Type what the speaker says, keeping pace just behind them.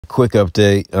quick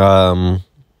update.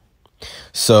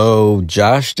 So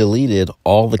Josh deleted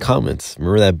all the comments.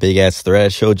 Remember that big ass thread I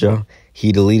showed y'all?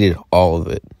 He deleted all of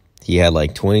it. He had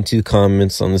like 22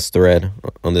 comments on this thread,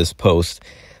 on this post.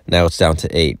 Now it's down to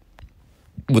 8.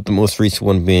 With the most recent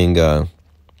one being,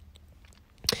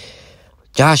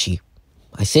 Joshy,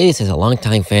 I say this as a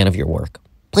longtime fan of your work.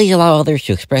 Please allow others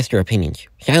to express their opinions.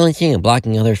 Silencing and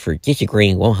blocking others for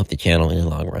disagreeing won't help the channel in the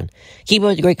long run. Keep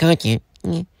up the great content.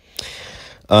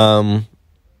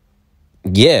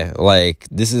 Yeah, like,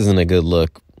 this isn't a good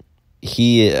look.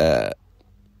 He,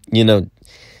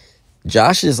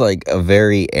 Josh is like a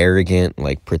very arrogant,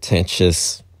 like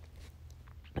pretentious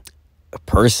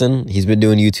person. He's been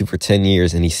doing YouTube for 10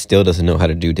 years and he still doesn't know how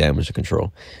to do damage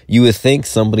control. You would think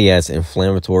somebody as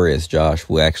inflammatory as Josh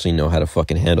will actually know how to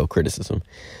fucking handle criticism,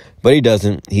 but he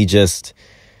doesn't. He's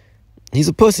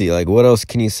a pussy. Like, what else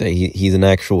can you say? He's an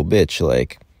actual bitch.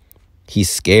 Like, he's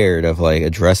scared of like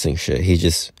addressing shit. He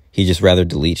just rather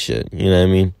delete shit. You know what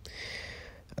I mean?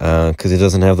 Because he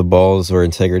doesn't have the balls or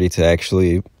integrity to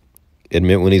actually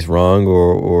admit when he's wrong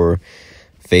or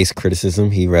face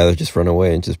criticism. He'd rather just run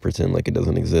away and just pretend like it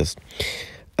doesn't exist.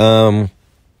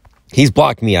 He's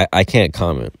blocked me. I can't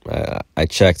comment. I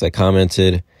checked. I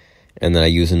commented, and then I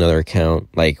used another account.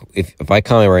 Like, if I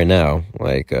comment right now,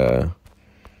 like,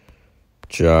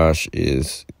 Josh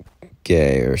is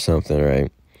gay or something, right?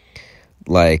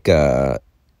 Like,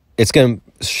 it's going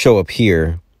to show up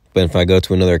here, but if I go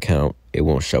to another account, it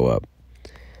won't show up.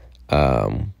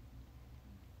 And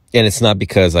it's not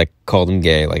because I called him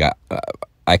gay. Like,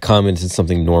 I commented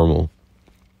something normal,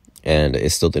 and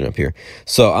it still didn't appear.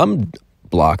 So I'm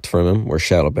blocked from him, or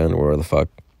shadow banned, or whatever the fuck.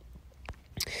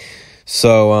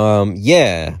 So,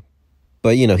 yeah.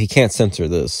 But, he can't censor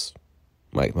this,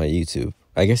 my YouTube.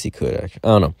 I guess he could, actually. I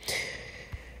don't know.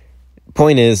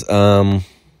 Point is,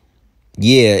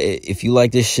 yeah, if you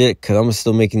like this shit, because I'm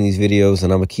still making these videos,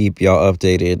 and I'm going to keep y'all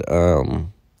updated,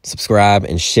 subscribe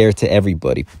and share to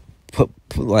everybody. Put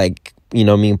like,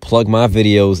 plug my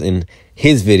videos in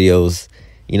his videos,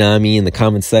 in the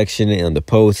comment section and the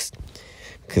post,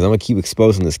 because I'm going to keep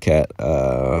exposing this cat. You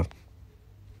know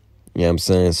what I'm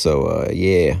saying? So,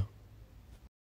 yeah.